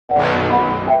Hi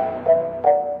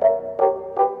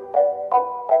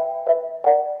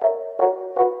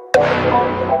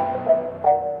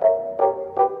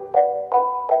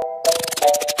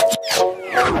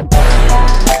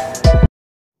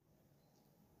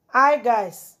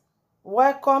guys,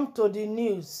 welcome to the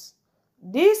news.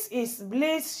 This is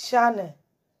Bliss channel.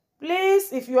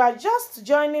 Please, if you are just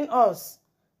joining us,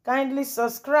 kindly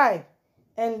subscribe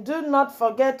and do not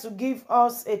forget to give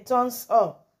us a thumbs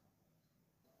up.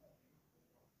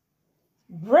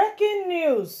 Breaking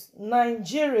news,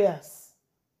 Nigerians.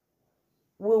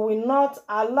 We will not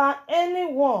allow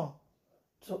anyone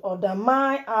to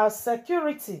undermine our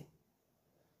security.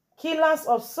 Killers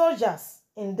of soldiers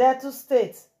in Delta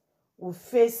State will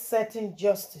face certain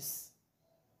justice,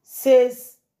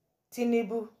 says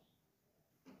Tinubu.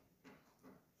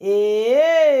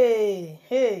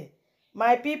 Hey,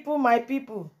 my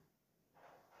people.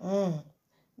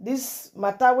 This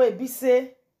matter wey be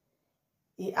say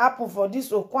e happen for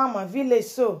this Okwama village,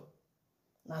 so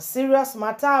na serious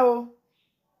matter o.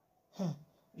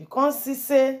 You can't see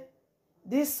say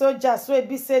these soldiers wey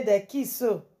be say they kill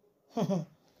so.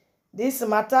 This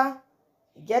matter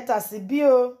get as e be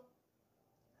o.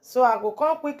 So I go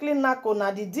come quickly knack on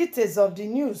the details of the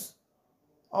news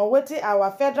on wetin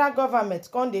our federal government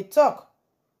come dey talk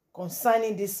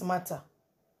concerning this matter.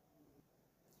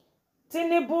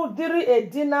 Tinubu during a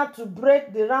dinner to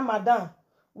break the Ramadan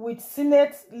with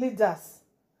Senate leaders.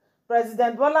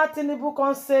 President Bola Tinubu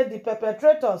come say the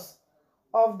perpetrators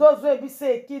of those wey be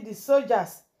say kill the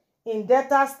soldiers in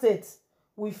Delta State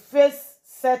will face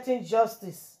certain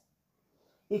justice.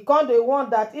 He come dey warn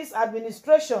that his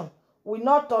administration will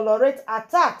not tolerate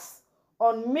attacks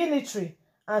on military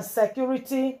and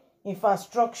security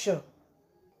infrastructure.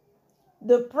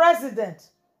 The president,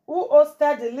 who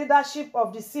hosted the leadership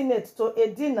of the Senate to a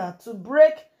dinner to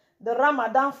break the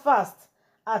Ramadan fast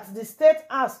at the State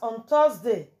House on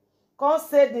Thursday, come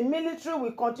say the military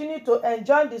will continue to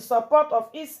enjoy the support of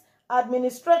its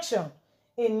administration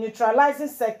in neutralizing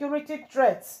security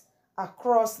threats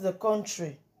across the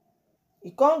country. He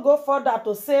can't go further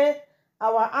to say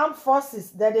our armed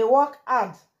forces that they work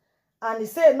hard, and he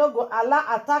say no go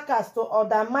allow attackers to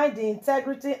undermine the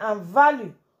integrity and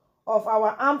value of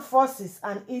our armed forces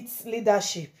and its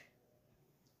leadership.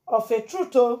 Of a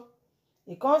truth,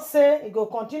 he can't say he go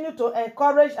continue to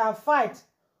encourage and fight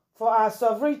for our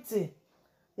sovereignty.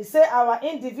 He say our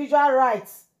individual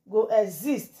rights go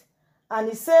exist, and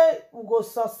he say we go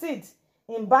succeed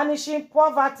in banishing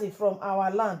poverty from our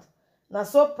land. Now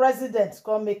so president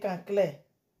come make am clear.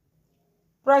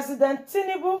 President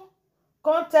Tinubu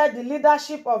come tell the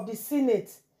leadership of the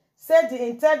Senate say the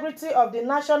integrity of the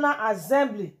National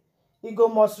Assembly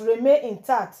must remain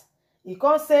intact. He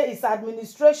come say his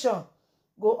administration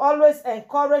go always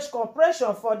encourage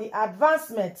cooperation for the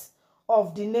advancement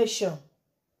of the nation.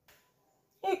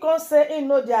 He come say he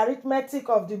know the arithmetic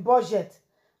of the budget,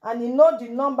 and he know the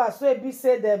numbers wey be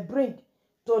say they bring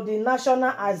to the National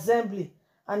Assembly,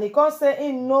 and he come say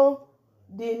he know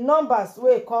the numbers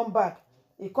wey come back.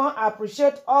 He can't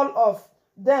appreciate all of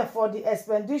them for the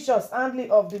expenditures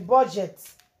handling of the budget.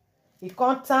 He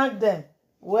can't thank them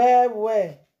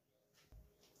well.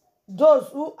 Those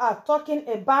who are talking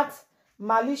about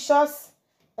malicious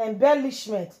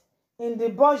embellishment in the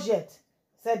budget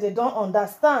said they don't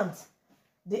understand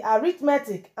the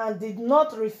arithmetic and did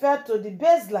not refer to the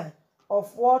baseline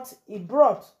of what he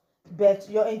brought, but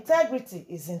your integrity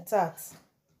is intact.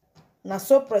 Now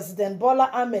so President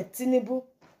Bola Ahmed Tinubu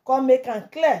come make am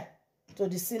clear to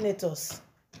the senators.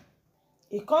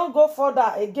 He can't go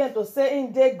further again to say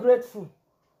him dey grateful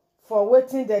for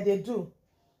wetin that they do.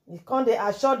 He can't dey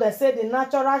assure them say the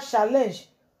natural challenge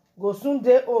go soon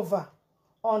dey over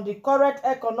on the current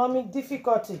economic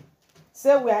difficulty.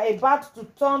 Say we are about to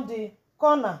turn the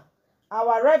corner.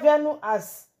 Our revenue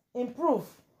has improved.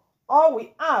 All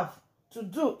we have to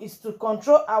do is to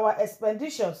control our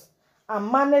expenditures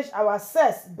and manage our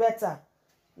assets better.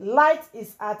 Light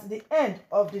is at the end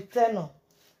of the tunnel,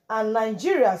 and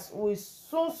Nigerians will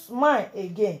soon smile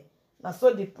again. Now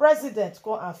so the president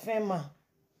come affirm.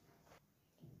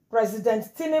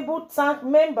 President Tinubu thanked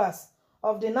members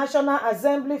of the National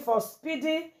Assembly for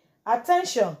speedy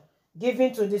attention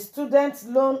given to the Student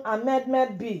Loan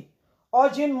Amendment Bill,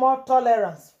 urging more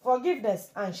tolerance, forgiveness,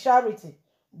 and charity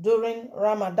during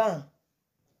Ramadan.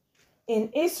 In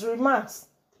his remarks,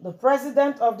 the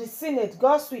President of the Senate,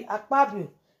 Godswill Akpabio,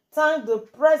 thanked the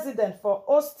President for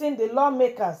hosting the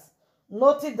lawmakers,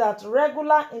 noting that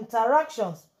regular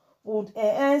interactions would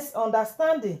enhance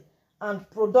understanding and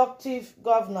productive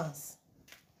governance.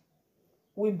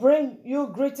 We bring you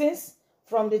greetings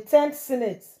from the 10th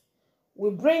Senate. we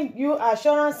bring you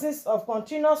assurances of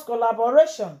continuous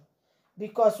collaboration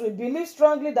because we believe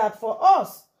strongly that for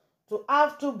us to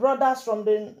have two brothers from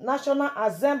the National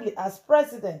Assembly as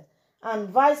president and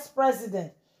vice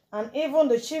president, and even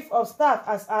the chief of staff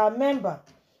as our member,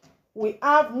 we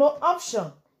have no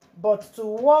option but to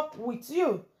work with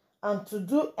you and to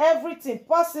do everything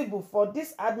possible for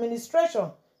this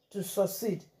administration to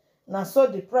succeed. Na so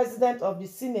the president of the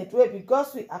Senate, wey be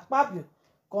Godswill Akpabio,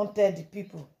 come tell the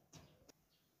people.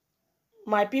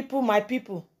 My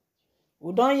people,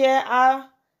 we don hear how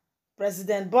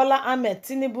President Bola Ahmed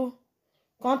Tinubu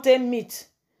come take meet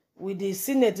with the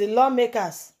Senate, the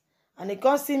lawmakers, and e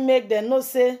come still make dem know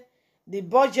say the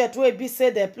budget wey be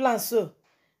say dem plan so,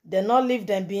 dem no leave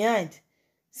dem behind.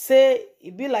 Say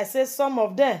e be like say some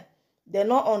of dem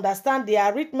no understand the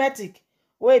arithmetic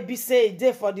wey be say e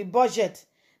dey for the budget,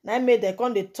 na make dem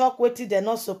come dey talk wetin dem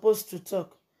no suppose to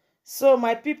talk. So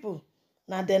my people,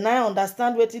 na dem na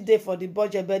understand wetin dey for the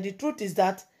budget, but the truth is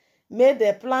that make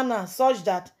dem plan am such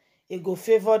that e go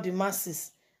favour the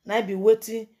masses. Na be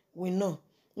wetin we know,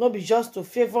 no be just to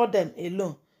favour dem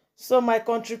alone. So my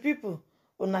country people,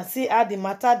 una see how the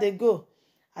matter dey go,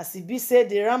 as e be say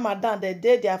the Ramadan dem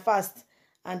dey their fast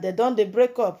and dem don dey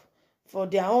break up for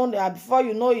their own, before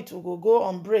you know it, we go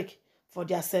on break for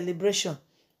their celebration.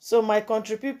 So my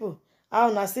country people, how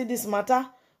una see this matter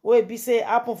wey be say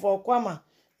happen for Kwama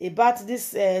about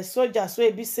this soldiers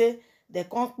wey be say dem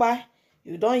come kpai?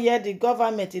 You don hear the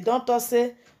government, e don talk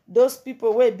say those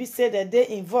people wey be say dem dey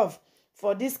involved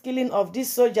for this killing of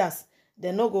these soldiers,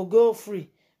 dem no go free.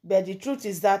 But the truth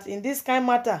is that in this kind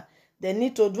matter, dem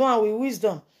need to do am with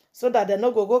wisdom so that dem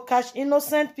no go catch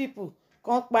innocent people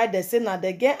come kpai dem say na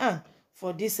dem get hand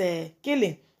for this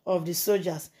killing of the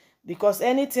soldiers. Because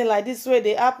anything like this wey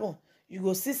dey happen, you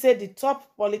go see say the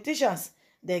top politicians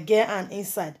dem get hand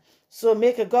inside. So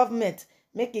make a government,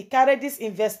 make e carry this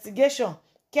investigation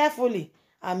carefully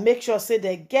and make sure say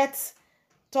dem get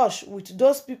touch with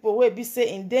those people wey be say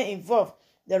in dey involved,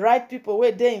 the right people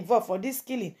wey dey involved for this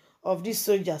killing of these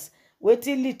soldiers.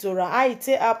 Wetin lead to how e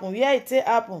take happen, where e take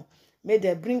happen, make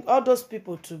dem bring all those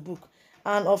people to book.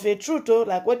 And of a truth,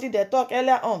 like wetin dem talk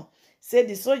earlier on, say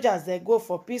the soldiers dem go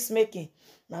for peacemaking.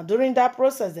 Now during that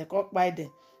process, dem come kpai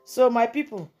dem. So my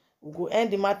people, we go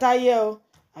end the matter here.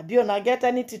 Abi una get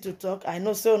anything to talk? I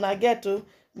know say una get to.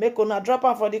 Make una drop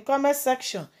am for the comment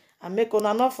section, and make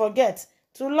una not forget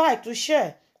to like, to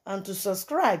share, and to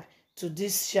subscribe to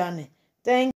this channel.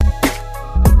 Thank